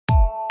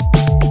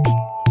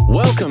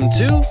Welcome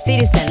to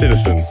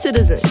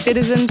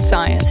Citizen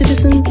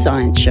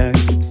Science Show.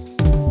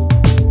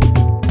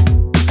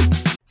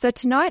 So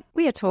tonight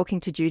we are talking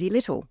to Judy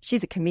Little.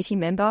 She's a committee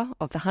member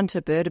of the Hunter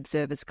Bird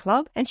Observers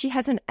Club and she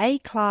has an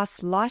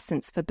A-class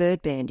licence for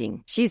bird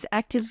banding. She is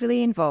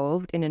actively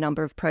involved in a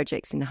number of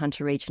projects in the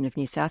Hunter region of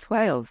New South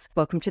Wales.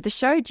 Welcome to the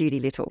show, Judy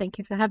Little. Thank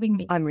you for having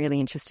me. I'm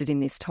really interested in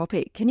this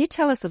topic. Can you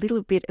tell us a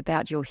little bit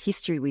about your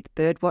history with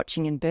bird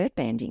watching and bird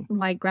banding?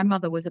 My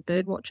grandmother was a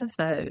bird watcher,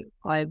 so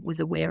I was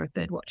aware of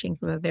bird watching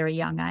from a very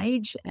young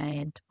age.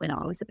 And when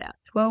I was about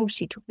 12,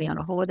 she took me on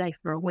a holiday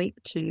for a week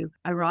to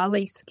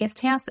O'Reilly's guest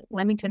house at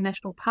Lamington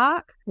National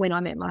Park. When I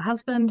met my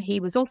husband,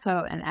 he was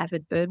also an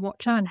avid bird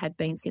watcher and had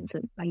been since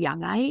a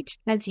young age.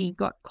 As he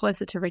got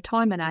closer to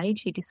retirement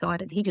age, he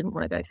decided he didn't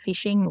want to go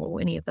fishing or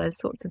any of those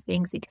sorts of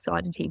things. He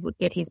decided he would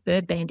get his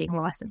bird banding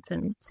licence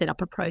and set up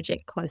a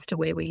project close to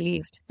where we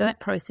lived. So that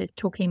process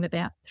took him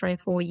about 3 or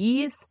 4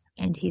 years.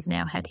 And he's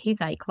now had his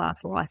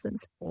A-class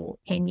licence for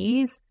 10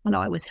 years. And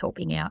I was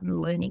helping out and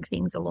learning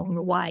things along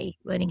the way,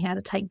 learning how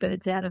to take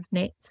birds out of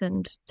nets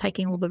and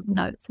taking all the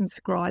notes and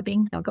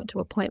scribing. I got to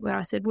a point where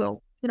I said,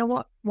 well, you know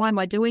what, why am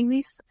I doing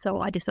this? So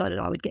I decided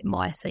I would get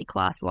my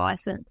C-class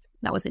licence.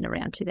 That was in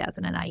around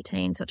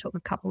 2018. So it took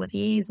a couple of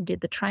years and did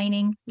the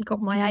training and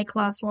got my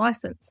A-class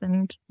licence.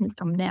 And I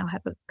now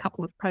have a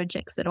couple of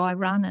projects that I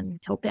run and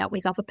help out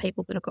with other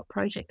people that have got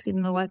projects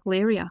in the local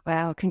area.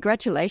 Wow,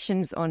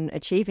 congratulations on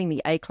achieving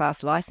the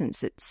A-class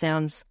licence. It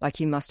sounds like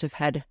you must have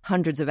had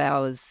hundreds of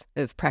hours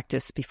of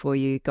practice before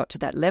you got to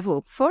that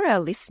level. For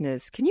our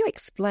listeners, can you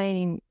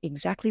explain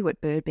exactly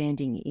what bird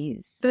banding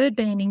is? Bird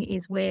banding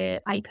is where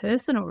a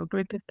person or a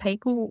group of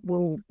people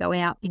will go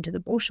out into the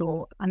bush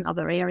or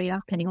another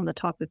area, depending on the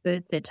type of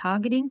birds they're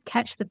targeting,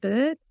 catch the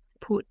birds,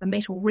 put a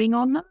metal ring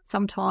on them.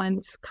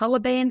 Sometimes colour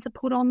bands are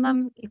put on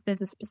them if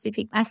there's a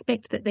specific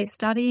aspect that they're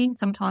studying.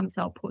 Sometimes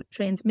they'll put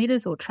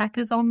transmitters or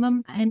trackers on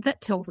them, and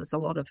that tells us a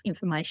lot of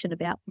information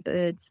about the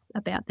birds,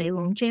 about their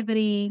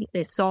longevity,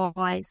 their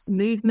size,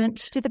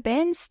 movement. Do the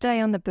bands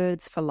stay on the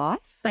birds for life?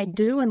 They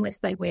do, unless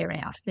they wear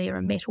out. They're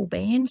a metal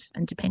band,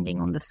 and depending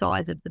on the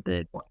size of the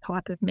bird, what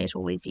type of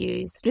metal is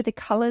used. Do the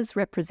colours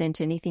represent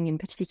anything in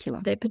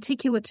particular? They're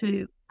particular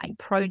to a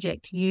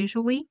project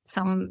usually.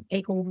 Some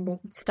people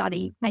will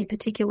study a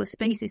particular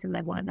species and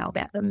they want to know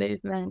about the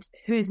movement,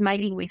 who's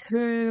mating with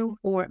who,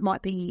 or it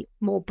might be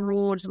more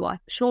broad, like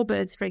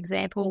shorebirds, for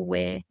example,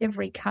 where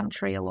every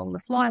country along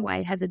the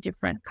flyway has a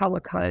different colour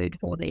code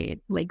for their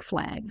leg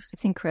flags.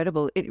 It's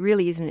incredible. It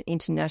really is an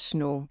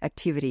international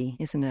activity,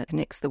 isn't it? It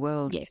connects the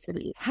world. Yes, it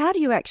is. How do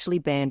you actually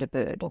band a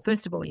bird? Well,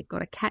 first of all, you've got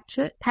to catch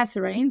it.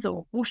 Passerines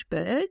or bush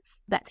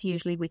birds, that's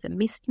usually with a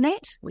mist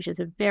net, which is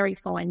a very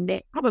fine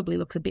net, probably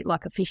looks a bit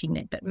like a fishing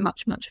net, but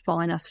much, much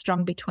finer,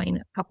 strung between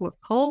a couple of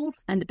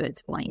poles, and the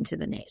birds fly into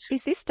the net.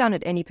 Is this done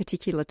at any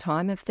particular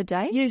time of the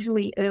day?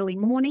 Usually early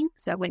morning,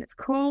 so when it's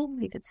cool.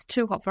 If it's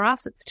too hot for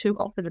us, it's too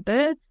hot for the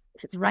birds.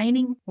 If it's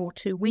raining or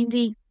too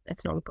windy,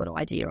 that's not a good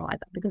idea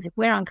either, because if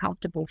we're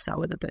uncomfortable,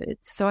 so are the birds.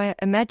 So I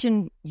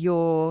imagine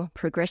your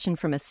progression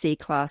from a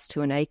C-class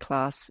to an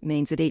A-class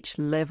means at each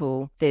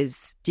level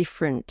there's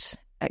different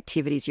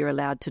activities you're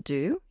allowed to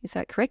do. Is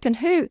that correct? And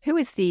who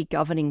is the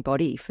governing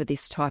body for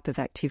this type of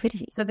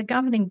activity? So the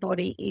governing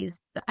body is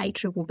the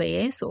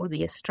ABBS, or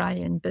the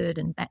Australian Bird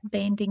and Bat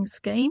Banding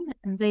Scheme,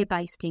 and they're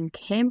based in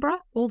Canberra.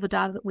 All the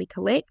data that we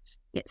collect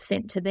gets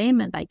sent to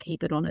them and they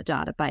keep it on a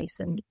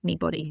database, and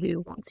anybody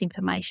who wants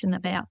information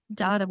about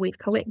data we've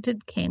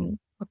collected can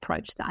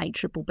approach the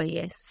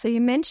ABBS. So you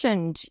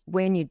mentioned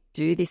when you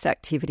do this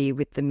activity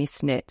with the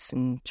mist nets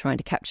and trying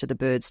to capture the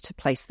birds to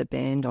place the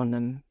band on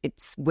them,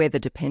 it's weather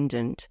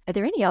dependent. Are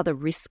there any other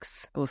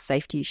risks or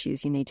safety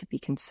issues you need to be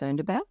concerned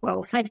about?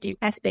 Well, safety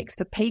aspects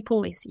for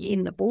people is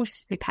in the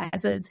bush, with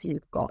hazards.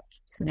 You've got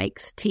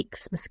snakes,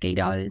 ticks,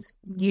 mosquitoes,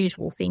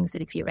 usual things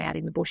that if you're out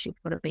in the bush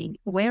you've got to be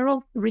aware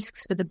of.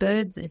 Risks for the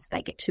birds is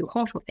they get too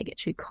hot or they get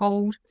too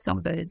cold.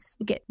 Some birds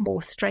get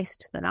more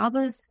stressed than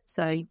others,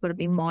 so you've got to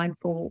be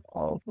mindful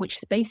of which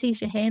species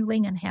you're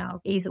handling and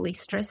how easily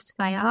stressed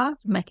they are,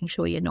 making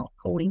sure you're not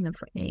holding them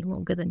for any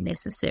longer than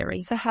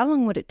necessary. So how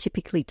long would it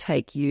typically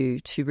take you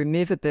to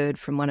remove a bird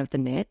from one of the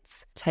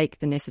nets, take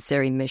the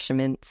necessary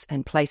measurements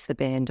and place the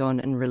band on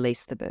and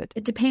release the bird?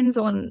 It depends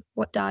on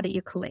what data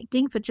you're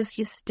collecting. For just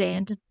your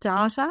standard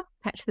data,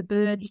 catch the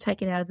bird, you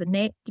take it out of the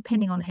net,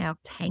 depending on how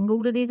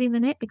tangled it is in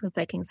the net, because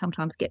they can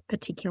sometimes get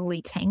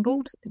particularly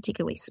tangled,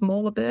 particularly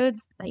smaller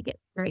birds. They get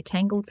very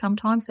tangled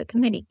sometimes. So it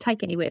can then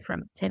take anywhere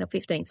from 10 or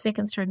 15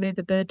 seconds to remove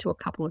a bird to a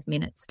couple of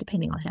minutes,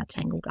 depending on how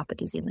tangled up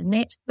it is in the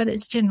net. But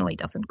it generally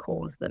doesn't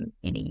cause them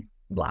any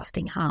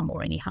lasting harm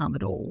or any harm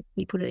at all.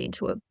 We put it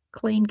into a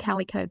clean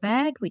calico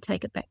bag. We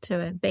take it back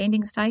to a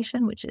banding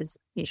station, which is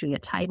usually a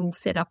table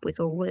set up with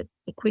all the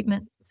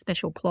equipment,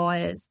 special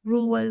pliers,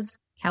 rulers,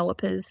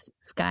 calipers,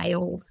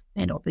 scales,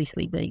 and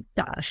obviously the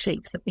data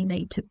sheets that we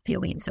need to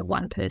fill in. So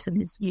one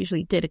person is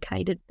usually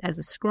dedicated as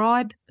a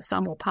scribe for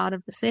some or part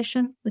of the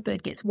session. The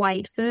bird gets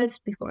weighed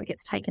first before it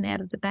gets taken out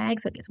of the bag,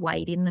 so it gets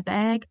weighed in the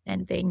bag,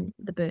 and then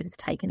the bird is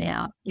taken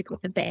out. You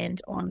put the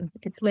band on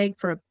its leg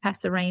for a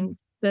passerine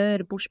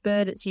bird, a bush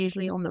bird, it's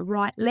usually on the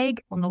right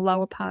leg, on the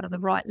lower part of the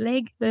right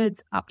leg.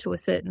 Birds up to a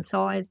certain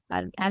size,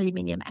 an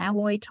aluminium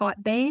alloy type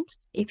band.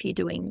 If you're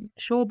doing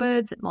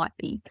shorebirds, it might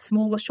be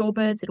smaller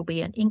shorebirds. It'll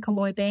be an ink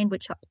alloy band,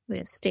 which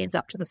stands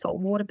up to the salt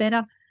water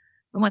better.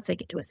 And once they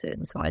get to a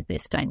certain size, they're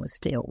stainless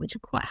steel, which are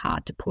quite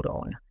hard to put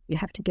on. You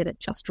have to get it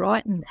just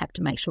right and have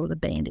to make sure the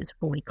band is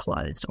fully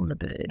closed on the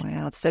bird.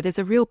 Wow. So there's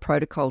a real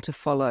protocol to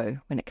follow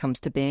when it comes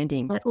to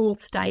banding. At all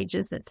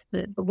stages, it's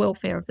the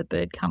welfare of the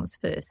bird comes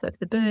first. So if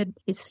the bird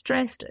is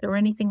stressed or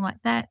anything like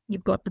that,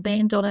 you've got the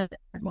band on it,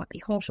 it might be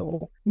hot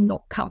or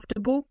not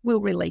comfortable,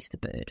 we'll release the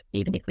bird,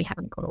 even if we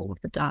haven't got all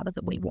of the data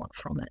that we want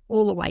from it.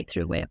 All the way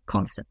through, we're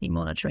constantly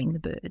monitoring the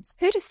birds.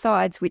 Who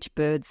decides which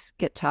birds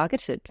get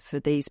targeted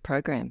for these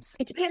programs?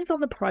 It depends on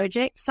the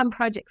project. Some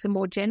projects are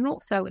more general,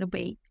 so it'll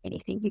be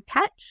anything you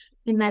catch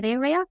in that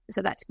area.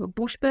 So that's for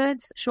bush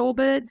birds,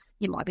 shorebirds.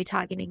 You might be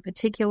targeting a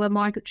particular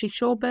migratory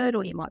shorebird,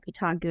 or you might be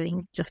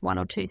targeting just one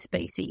or two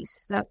species.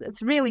 So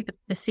it's really the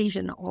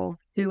decision of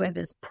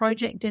whoever's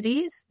project it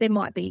is. There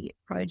might be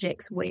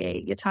projects where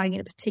you're targeting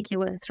a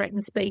particular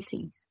threatened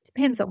species.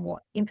 Depends on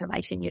what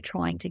information you're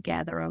trying to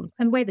gather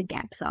and where the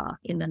gaps are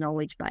in the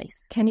knowledge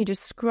base. Can you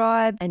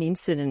describe an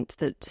incident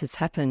that has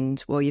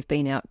happened while you've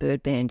been out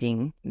bird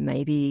banding?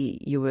 Maybe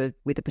you were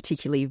with a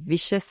particularly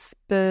vicious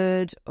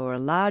bird or a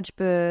large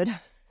bird.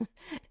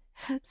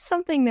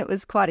 Something that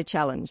was quite a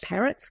challenge.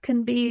 Parrots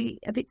can be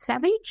a bit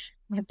savage.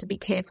 You have to be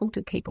careful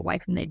to keep away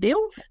from their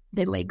bills.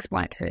 Their legs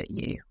won't hurt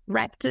you.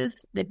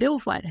 Raptors, their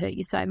bills won't hurt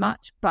you so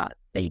much, but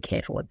be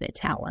careful of their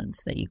talons,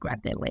 so you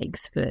grab their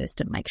legs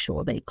first and make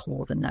sure their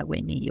claws are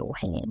nowhere near your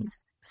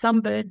hands.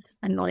 Some birds,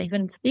 and not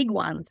even big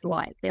ones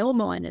like bell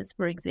miners,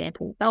 for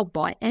example, they'll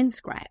bite and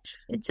scratch.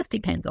 It just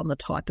depends on the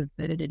type of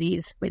bird it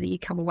is, whether you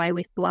come away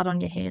with blood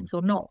on your hands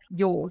or not.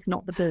 Yours,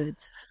 not the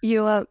bird's.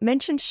 You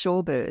mentioned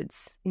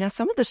shorebirds. Now,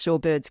 some of the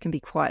shorebirds can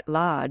be quite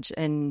large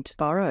and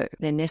burrow.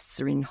 Their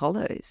nests are in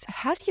hollows.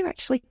 How do you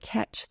actually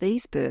catch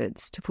these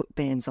birds to put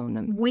bands on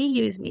them? We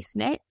use mist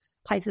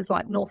nets. Places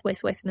like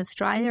northwest Western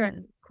Australia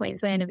and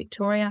Queensland and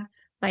Victoria,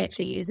 they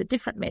actually use a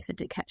different method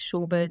to catch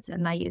shorebirds,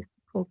 and they use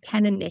called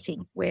cannon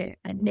netting, where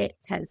a net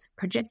has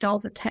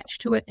projectiles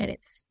attached to it and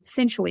it's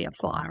essentially a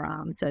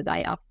firearm. So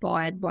they are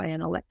fired by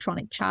an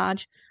electronic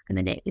charge and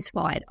the net is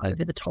fired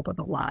over the top of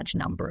a large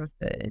number of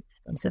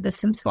birds. So there's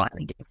some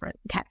slightly different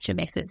capture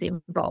methods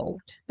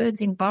involved. Birds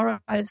in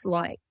burrows,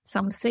 like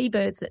some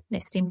seabirds that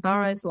nest in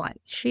burrows like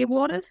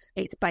shearwaters,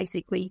 it's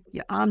basically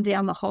your arm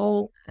down the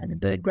hole and the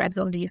bird grabs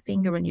onto your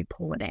finger and you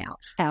pull it out.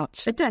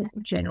 Ouch. But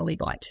don't generally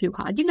bite too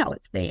hard. You know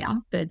it's there.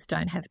 Birds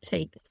don't have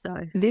teeth, so...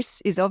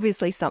 This is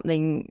obviously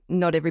something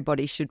not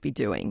everybody should be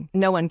doing.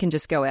 No one can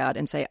just go out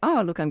and say,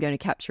 oh, look, I'm going to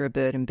capture a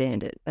bird and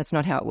band it. That's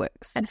not how it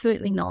works.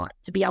 Absolutely not.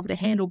 To be able to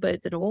handle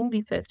birds at all,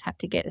 you first have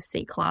to get a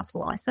C-class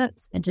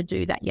licence. And to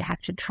do that, you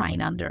have to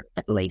train under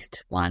at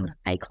least one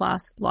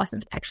A-class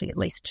licence, actually at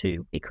least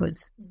two,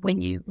 because when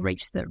you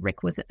reach the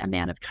requisite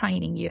amount of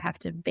training, you have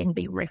to then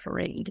be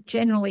refereed.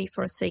 Generally,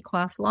 for a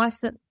C-class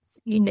licence,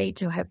 you need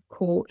to have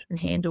caught and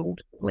handled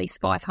at least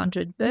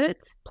 500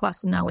 birds,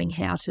 plus knowing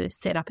how to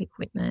set up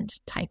equipment,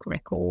 take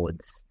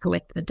records,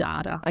 collect the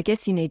data. I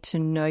guess you need to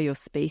know your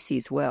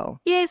species well.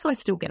 Yes, I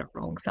still get it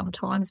wrong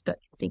sometimes, but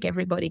I think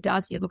everybody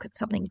does. You look at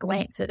something,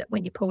 glance at it.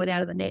 When you pull it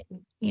out of the net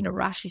in a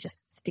rush, you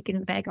just stick it in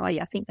the bag. Oh,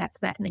 yeah, I think that's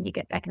that. And then you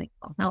get back and think,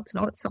 oh, no, it's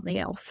not. It's something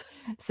else.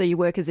 So you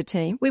work as a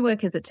team? We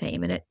work as a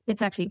team, and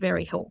it's actually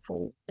very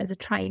helpful as a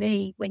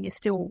trainee when you're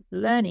still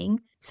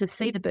learning to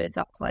see the birds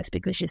up close,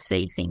 because you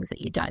see things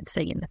that you don't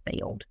see in the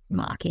field,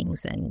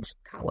 markings and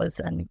colours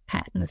and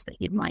patterns that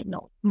you may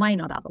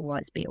not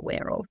otherwise be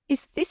aware of.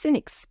 Is this an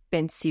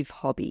expensive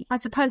hobby? I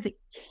suppose it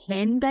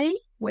can be.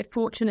 We're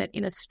fortunate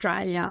in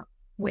Australia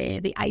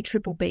where the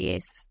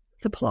ABBS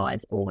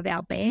supplies all of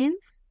our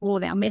bands, all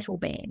of our metal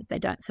bands. They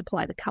don't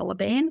supply the colour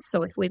bands.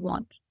 So if we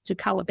want to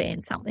colour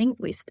band something,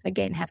 we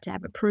again have to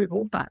have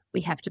approval, but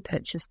we have to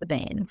purchase the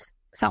bands.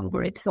 Some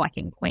groups, like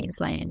in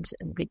Queensland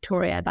and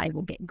Victoria, they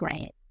will get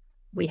grants.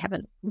 We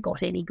haven't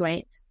got any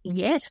grants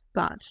yet,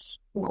 but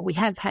we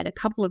have had a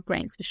couple of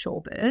grants for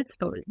shorebirds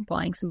for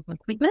buying some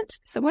equipment.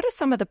 So what are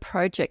some of the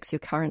projects you're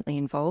currently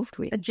involved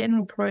with? A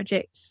general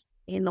project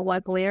in the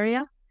local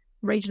area,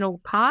 regional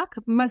park.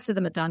 Most of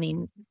them are done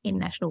in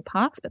national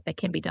parks, but they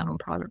can be done on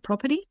private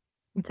property.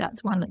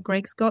 That's one that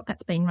Greg's got.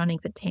 That's been running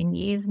for 10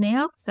 years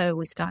now. So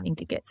we're starting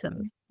to get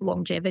some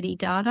longevity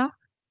data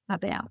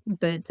about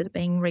birds that are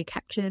being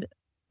recaptured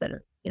that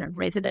are,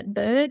 resident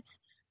birds,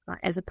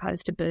 as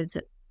opposed to birds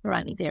that are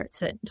only there at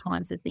certain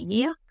times of the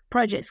year.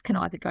 Projects can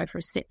either go for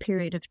a set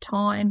period of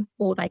time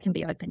or they can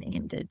be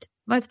open-ended.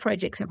 Most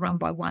projects are run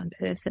by one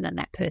person and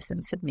that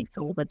person submits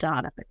all the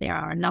data, but there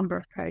are a number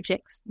of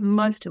projects,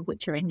 most of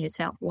which are in New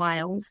South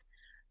Wales,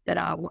 that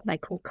are what they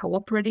call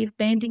cooperative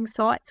banding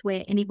sites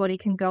where anybody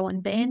can go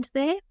and band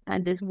there.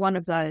 And there's one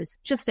of those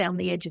just down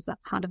the edge of the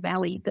Hunter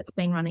Valley that's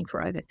been running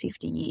for over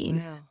 50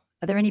 years. Wow.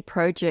 Are there any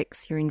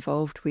projects you're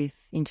involved with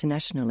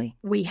internationally?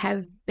 We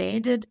have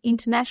banded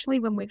internationally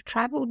when we've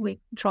travelled.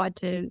 We've tried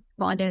to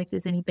find out if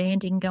there's any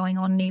banding going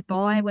on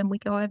nearby when we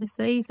go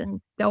overseas and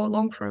go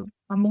along for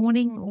a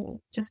morning or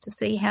just to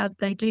see how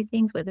they do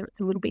things, whether it's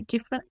a little bit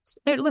different.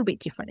 They're a little bit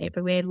different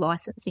everywhere.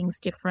 Licensing's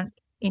different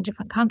in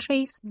different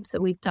countries. So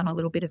we've done a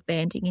little bit of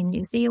banding in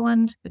New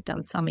Zealand. We've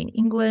done some in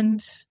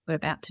England. We're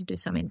about to do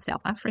some in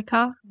South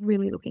Africa.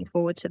 Really looking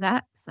forward to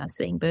that. So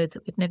seeing birds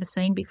that we've never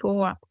seen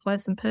before up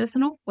close and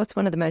personal. What's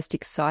one of the most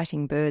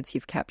exciting birds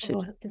you've captured?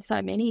 Oh, there's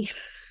so many.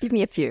 Give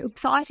me a few.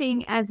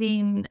 Exciting as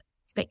in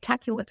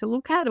spectacular to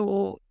look at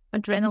or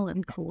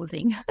adrenaline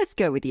causing? Let's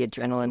go with the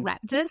adrenaline.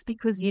 Raptors,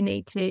 because you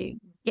need to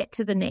get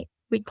to the net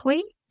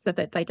quickly so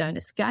that they don't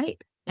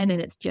escape. And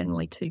then it's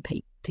generally two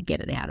people to get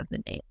it out of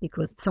the net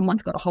because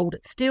someone's got to hold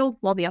it still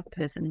while the other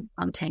person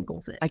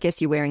untangles it. I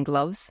guess you're wearing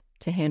gloves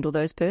to handle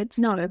those birds?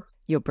 No.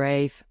 You're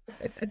brave.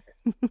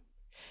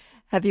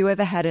 Have you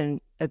ever had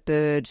a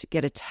bird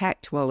get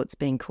attacked while it's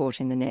being caught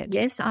in the net?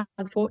 Yes,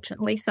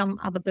 unfortunately, some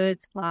other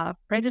birds are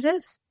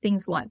predators.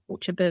 Things like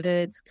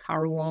butcherbirds,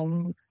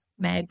 currawongs,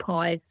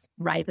 magpies,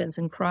 ravens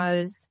and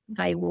crows.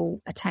 They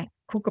will attack.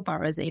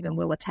 Kookaburras even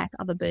will attack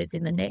other birds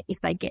in the net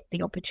if they get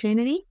the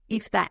opportunity.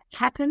 If that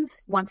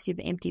happens, once you've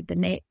emptied the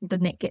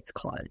net gets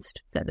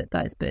closed so that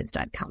those birds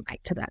don't come back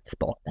to that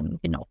spot and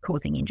you're not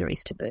causing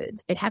injuries to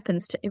birds. It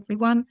happens to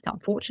everyone. It's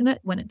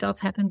unfortunate when it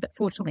does happen, but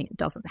fortunately it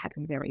doesn't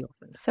happen very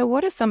often. So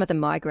what are some of the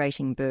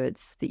migrating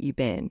birds that you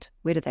banned?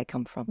 Where do they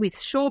come from? With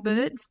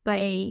shorebirds,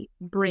 they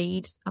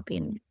breed up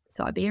in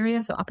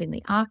Siberia, so up in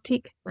the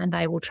Arctic, and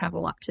they will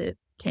travel up to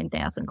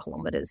 10,000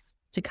 kilometres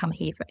to come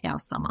here for our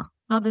summer.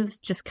 Others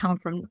just come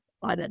from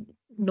either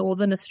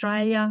northern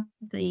Australia.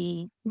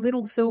 The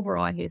little silver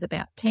eye, who's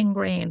about 10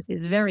 grams,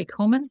 is very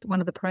common. One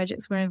of the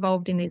projects we're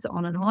involved in is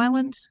on an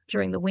island.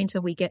 During the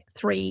winter, we get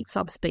 3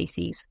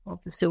 subspecies of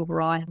the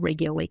silver eye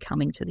regularly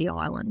coming to the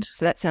island.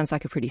 So that sounds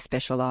like a pretty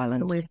special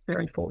island. We're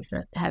very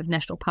fortunate to have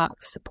National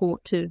Parks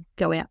support to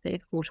go out there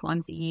 4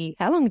 times a year.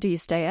 How long do you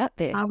stay out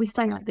there? We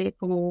stay out there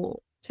for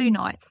 2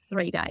 nights,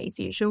 3 days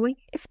usually.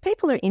 If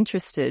people are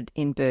interested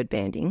in bird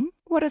banding,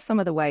 what are some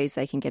of the ways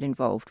they can get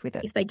involved with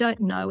it? If they don't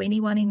know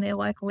anyone in their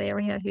local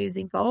area who's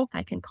involved,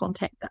 they can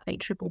contact the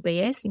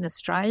ABBS in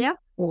Australia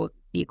or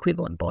the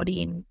equivalent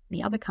body in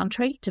the other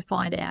country to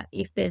find out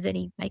if there's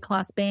any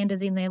A-class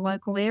banders in their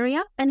local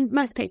area. And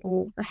most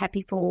people are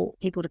happy for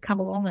people to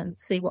come along and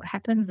see what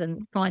happens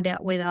and find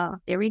out whether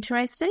they're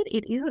interested.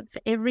 It isn't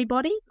for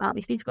everybody.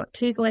 If you've got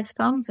 2 left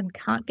thumbs and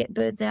can't get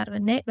birds out of a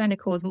net, it's going to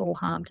cause more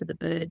harm to the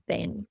bird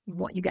than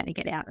what you're going to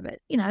get out of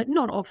it. You know,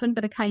 not often,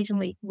 but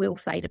occasionally we'll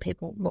say to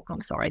people, look,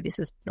 I'm sorry, this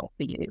is not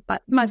for you.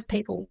 But most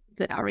people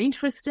that are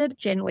interested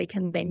generally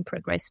can then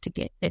progress to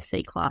get their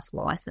C-class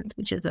licence,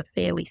 which is a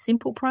fairly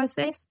simple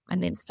process,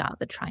 and then start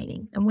the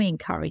training. And we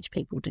encourage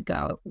people to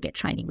go get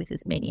training with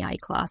as many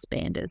A-class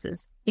banders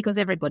because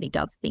everybody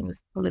does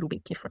things a little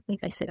bit differently.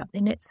 They set up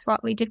their nets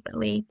slightly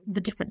differently,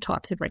 the different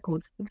types of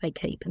records that they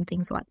keep and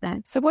things like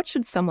that. So what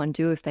should someone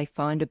do if they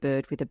find a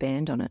bird with a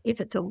band on it?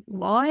 If it's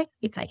alive,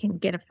 if they can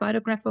get a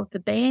photograph of the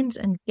band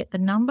and get the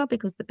number,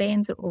 because the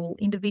bands are all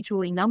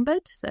individually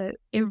numbered. So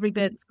every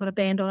bird that's got a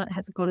band on it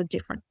has got a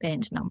different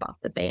band number.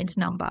 The band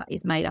number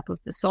is made up of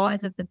the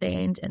size of the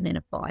band and then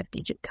a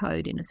 5-digit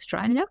code in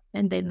Australia.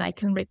 And then they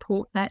can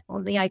report that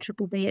on the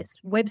ABBS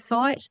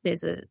website.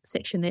 There's a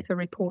section there for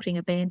reporting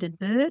a banded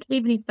bird.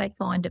 Even if they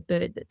find a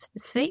bird that's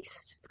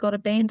deceased, it's got a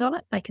band on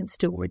it, they can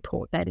still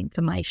report that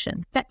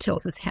information. That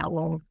tells us how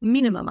long,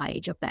 minimum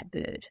age of that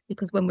bird.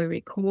 Because when we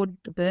record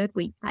the bird,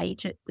 we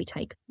age it, we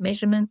take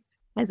measurements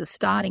as a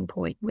starting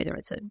point, whether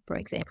it's, for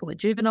example, a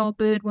juvenile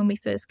bird when we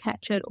first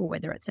catch it or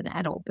whether it's an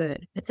adult bird.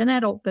 If it's an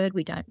adult bird,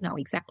 we don't know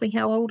exactly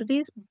how old it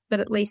is, but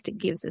at least it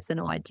gives us an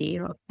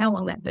idea of how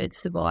long that bird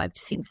survived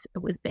since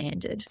it was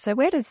banded. So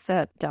where does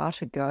that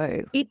data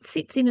go? It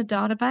sits in a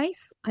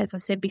database. As I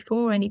said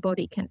before,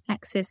 anybody can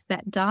access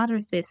that data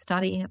if they're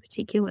studying a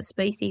particular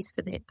species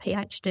for their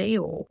PhD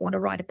or want to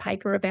write a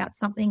paper about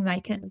something.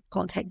 They can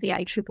contact the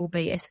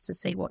ABBS to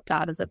see what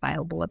data is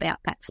available about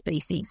that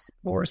species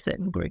or a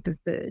certain group of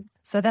birds.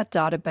 So that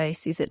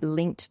database, is it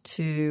linked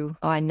to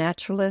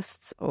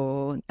iNaturalists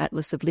or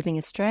Atlas of Living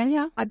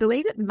Australia? I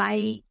believe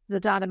the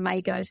data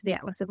may go to the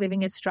Atlas of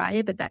Living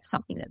Australia, but that's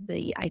something that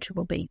the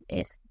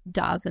ABBS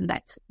does, and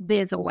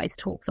there's always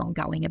talks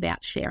ongoing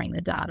about sharing the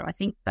data. I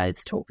think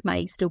those talks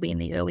may still be in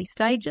the early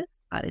stages,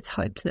 but it's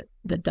hoped that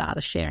the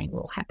data sharing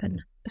will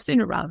happen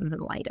sooner rather than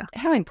later.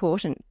 How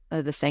important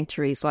are the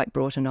sanctuaries like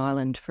Broughton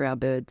Island for our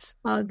birds?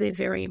 They're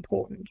very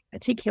important,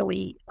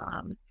 particularly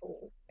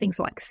for things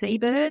like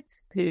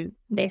seabirds who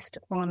nest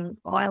on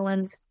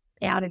islands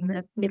out in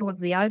the middle of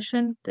the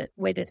ocean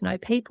where there's no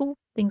people.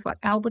 things like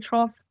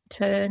albatross,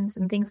 terns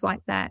and things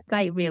like that,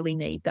 they really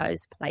need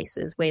those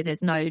places where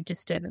there's no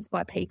disturbance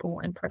by people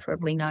and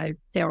preferably no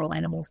feral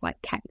animals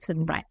like cats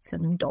and rats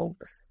and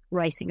dogs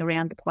racing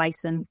around the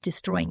place and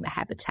destroying the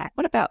habitat.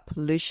 What about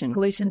pollution?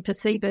 Pollution for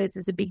seabirds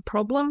is a big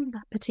problem,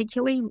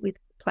 particularly with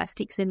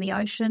plastics in the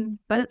ocean,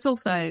 but it's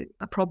also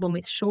a problem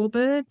with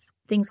shorebirds.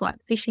 Things like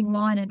fishing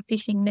line and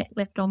fishing net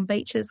left on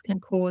beaches can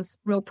cause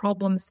real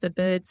problems for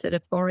birds that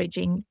are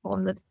foraging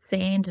on the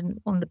sand and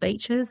on the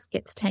beaches.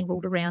 Gets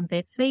tangled around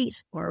their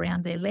feet or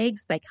around their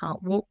legs. They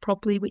can't walk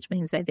properly, which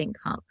means they then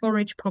can't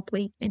forage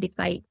properly. And if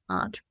they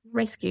aren't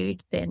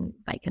rescued, then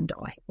they can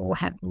die or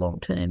have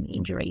long-term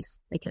injuries.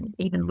 They can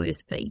even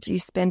lose feet. Do you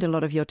spend a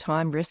lot of your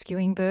time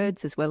rescuing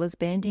birds as well as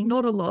banding?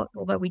 Not a lot,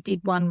 although we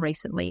did one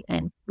recently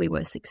and we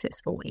were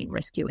successful in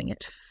rescuing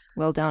it.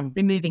 Well done.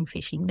 Removing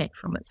fishing net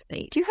from its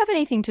feet. Do you have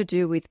anything to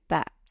do with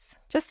bats?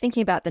 Just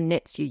thinking about the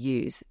nets you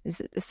use, is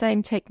it the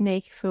same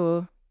technique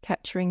for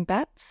capturing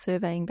bats,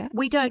 surveying bats?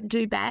 We don't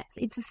do bats.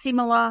 It's a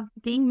similar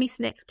thing. Mist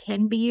nets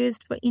can be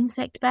used for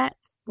insect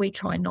bats. We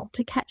try not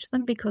to catch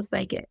them because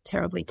they get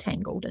terribly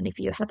tangled. And if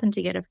you happen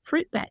to get a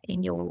fruit bat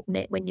in your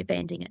net when you're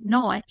banding at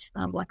night,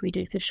 like we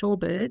do for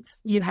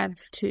shorebirds, you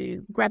have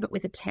to grab it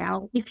with a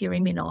towel. If you're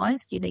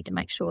immunised, you need to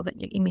make sure that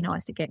you're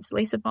immunised against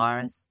Lisa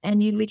virus.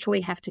 And you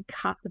literally have to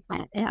cut the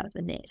bat out of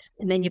the net.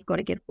 And then you've got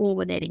to get all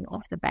the netting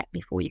off the bat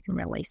before you can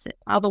release it.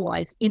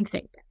 Otherwise,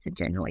 insect bats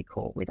are generally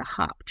caught with a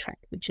harp trap,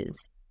 which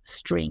is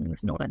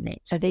strings, not a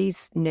net. Are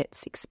these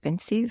nets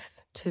expensive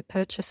to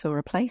purchase or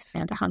replace?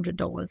 Around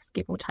 $100,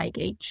 give or take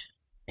each.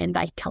 And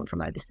they come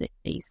from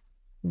overseas.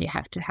 You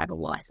have to have a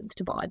license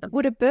to buy them.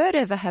 Would a bird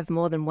ever have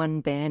more than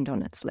one band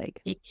on its leg?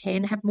 It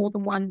can have more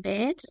than one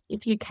band.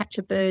 If you catch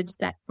a bird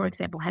that, for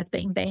example, has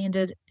been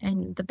banded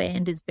and the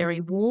band is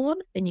very worn,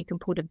 then you can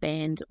put a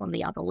band on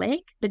the other leg.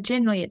 But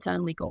generally, it's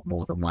only got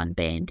more than one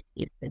band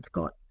if it's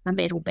got a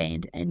metal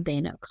band and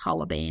then a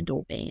colour band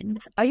or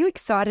bands. Are you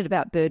excited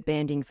about bird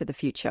banding for the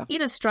future?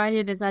 In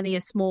Australia, there's only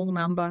a small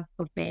number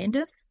of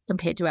banders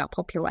compared to our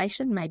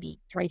population, maybe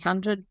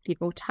 300, give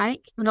or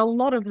take. And a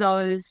lot of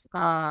those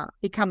are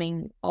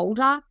becoming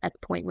older at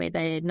the point where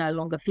they're no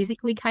longer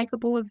physically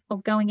capable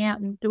of going out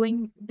and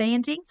doing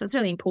banding. So it's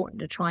really important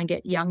to try and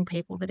get young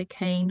people that are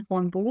keen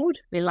on board.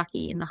 We're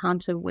lucky in the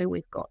Hunter where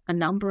we've got a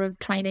number of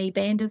trainee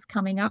banders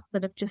coming up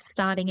that are just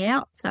starting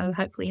out. So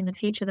hopefully in the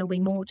future there'll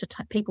be more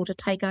people to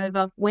take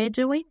over we're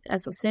doing.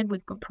 As I said,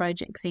 we've got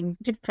projects in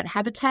different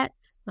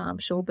habitats,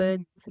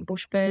 shorebirds and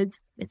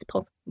bushbirds. It's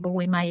possible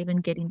we may even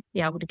be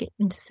able to get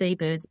into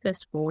seabirds.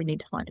 First of all, we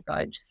need to find a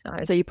boat.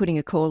 So you're putting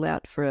a call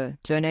out for a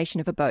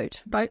donation of a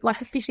boat? Boat, like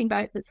a fishing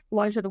boat that's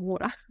low to the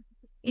water.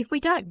 If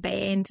we don't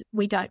band,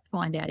 we don't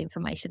find out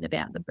information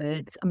about the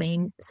birds. I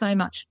mean, so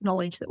much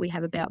knowledge that we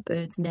have about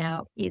birds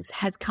now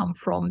has come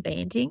from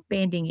banding.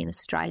 Banding in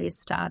Australia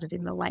started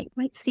in the late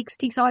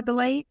 60s, I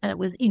believe, and it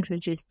was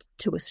introduced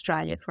to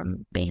Australia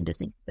from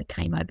banders that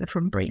came over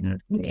from Britain,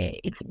 where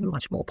it's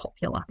much more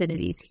popular than it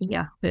is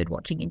here. Bird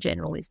watching in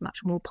general is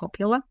much more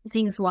popular.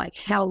 Things like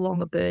how long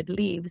a bird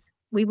lives,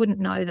 we wouldn't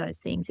know those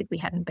things if we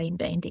hadn't been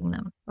banding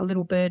them. A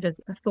little bird,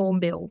 a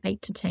thornbill,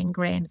 8 to 10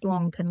 grams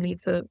long, can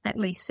live for at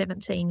least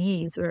 17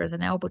 years, whereas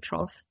an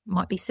albatross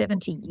might be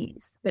 70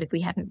 years. But if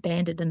we hadn't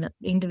banded and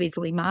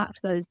individually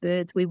marked those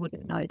birds, we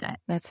wouldn't know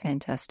that. That's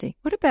fantastic.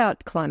 What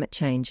about climate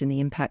change and the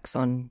impacts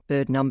on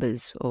bird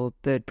numbers or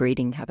bird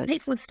breeding habits?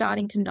 People are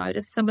starting to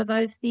notice some of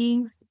those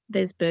things.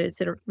 There's birds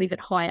that live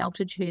at high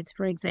altitudes,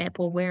 for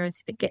example,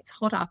 whereas if it gets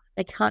hotter,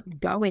 they can't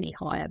go any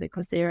higher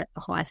because they're at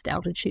the highest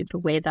altitude for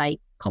where they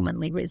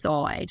commonly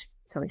reside.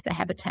 So if the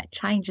habitat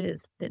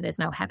changes, then there's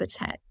no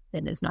habitat,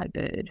 then there's no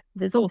bird.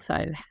 There's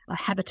also a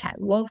habitat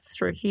loss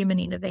through human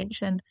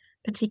intervention,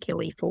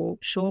 particularly for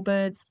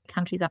shorebirds.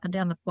 Countries up and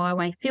down the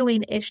flyway fill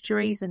in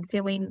estuaries and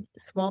fill in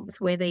swamps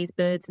where these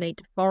birds need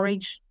to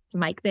forage to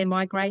make their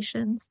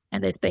migrations,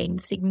 and there's been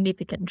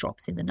significant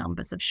drops in the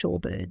numbers of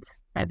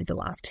shorebirds over the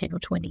last 10 or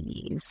 20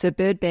 years. So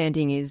bird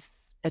banding is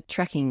a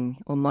tracking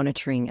or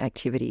monitoring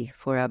activity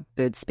for our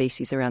bird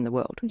species around the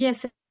world?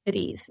 Yes, it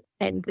is,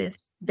 and there's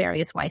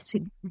various ways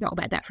to go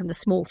about that, from the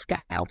small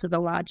scale to the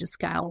larger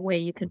scale, where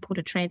you can put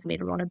a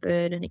transmitter on a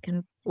bird and it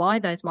can fly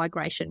those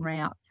migration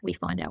routes. We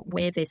find out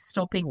where they're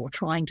stopping or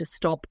trying to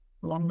stop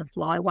along the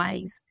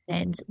flyways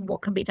and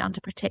what can be done to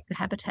protect the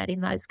habitat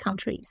in those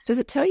countries. Does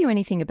it tell you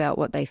anything about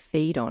what they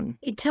feed on?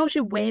 It tells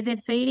you where they're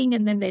feeding,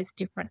 and then there's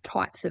different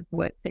types of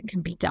work that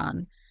can be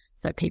done.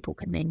 So people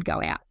can then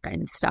go out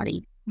and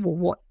study,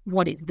 well,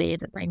 what is there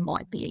that they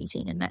might be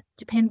eating, and that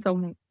depends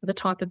on the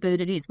type of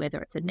bird it is,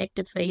 whether it's a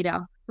nectar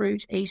feeder,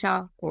 fruit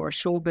eater, or a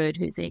shorebird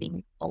who's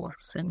eating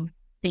mollusks and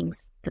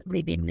things that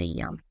live in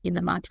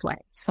the mud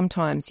flats.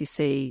 Sometimes you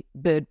see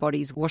bird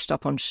bodies washed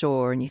up on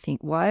shore and you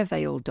think, why have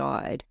they all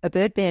died? A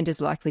bird band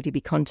is likely to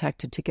be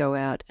contacted to go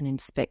out and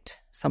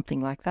inspect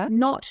something like that?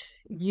 Not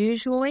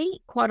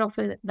Usually, quite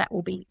often that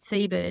will be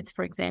seabirds,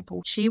 for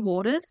example,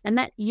 shearwaters, and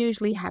that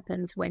usually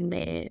happens when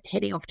they're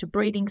heading off to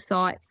breeding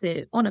sites.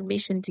 They're on a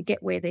mission to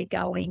get where they're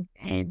going,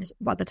 and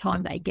by the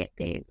time they get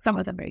there, some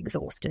of them are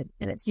exhausted,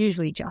 and it's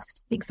usually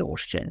just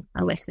exhaustion,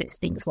 unless there's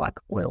things like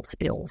oil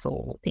spills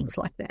or things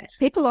like that.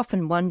 People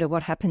often wonder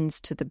what happens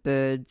to the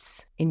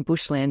birds in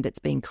bushland that's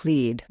been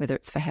cleared, whether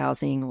it's for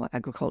housing or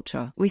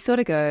agriculture. We sort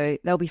of go,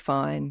 they'll be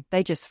fine,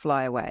 they just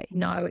fly away.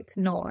 No, it's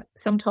not.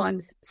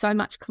 Sometimes so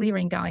much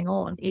clearing going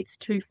on, it's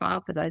too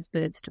far for those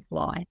birds to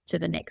fly to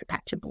the next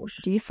patch of bush.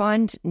 Do you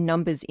find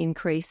numbers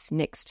increase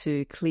next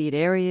to cleared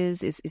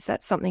areas? Is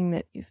that something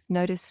that you've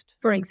noticed?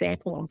 For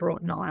example, on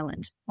Broughton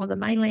Island, on the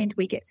mainland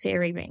we get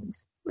fairy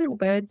wrens, little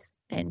birds,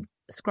 and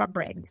scrub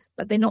wrens,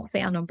 but they're not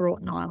found on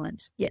Broughton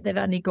Island, yet they've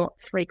only got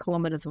 3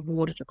 kilometres of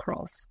water to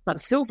cross. But a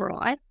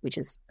silver-eye, which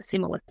is a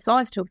similar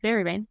size to a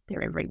fairy wren,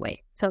 they're everywhere.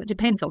 So it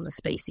depends on the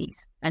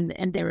species and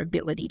their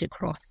ability to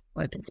cross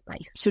open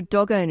space. Should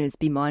dog owners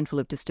be mindful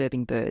of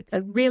disturbing birds?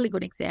 A really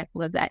good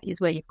example of that is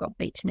where you've got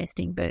beach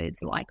nesting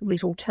birds like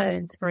little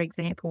terns, for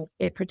example.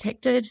 They're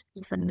protected,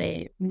 often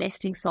their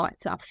nesting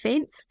sites are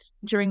fenced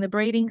during the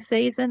breeding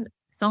season,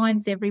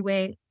 signs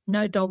everywhere,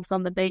 no dogs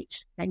on the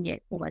beach, and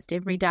yet almost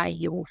every day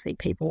you will see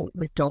people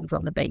with dogs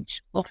on the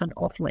beach, often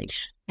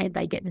off-leash, and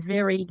they get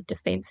very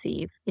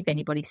defensive if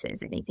anybody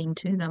says anything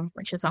to them,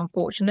 which is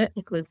unfortunate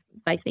because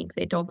they think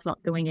their dog's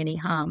not doing any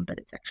harm, but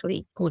it's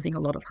actually causing a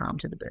lot of harm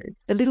to the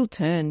birds. The little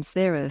terns,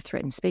 they're a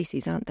threatened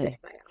species, aren't they? Yes,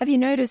 they are. Have you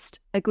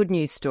noticed a good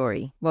news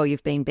story while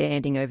you've been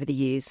banding over the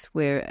years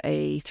where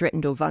a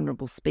threatened or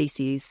vulnerable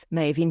species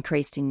may have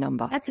increased in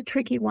number? That's a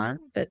tricky one,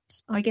 but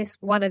I guess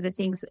one of the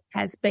things that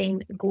has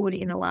been good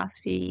in the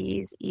last few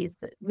years is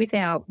that with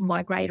our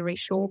migratory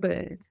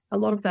shorebirds, a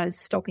lot of those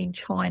stop in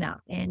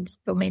China, and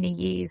for many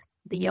years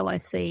the Yellow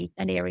Sea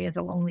and areas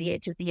along the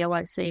edge of the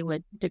Yellow Sea were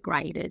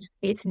degraded.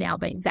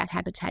 That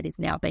habitat is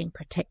now being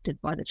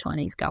protected by the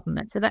Chinese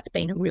government. So that's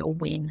been a real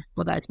win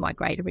for those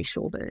migratory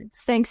shorebirds.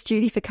 Thanks,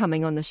 Judy, for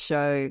coming on the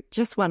show.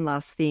 Just one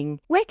last thing.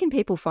 Where can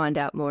people find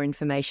out more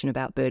information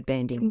about bird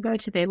banding? You can go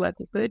to their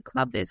local bird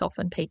club. There's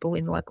often people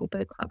in local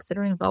bird clubs that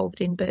are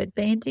involved in bird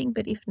banding,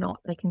 but if not,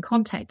 they can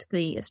contact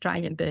the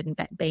Australian Bird and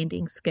Bat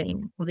Banding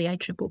Scheme or the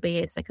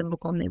ABBS. They can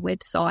look on their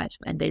website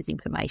and there's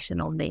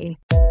information on there.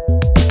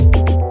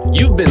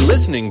 You've been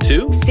listening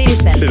to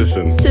Citizen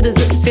Science.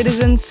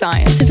 Citizen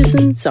Science.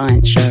 Citizen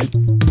Science Show.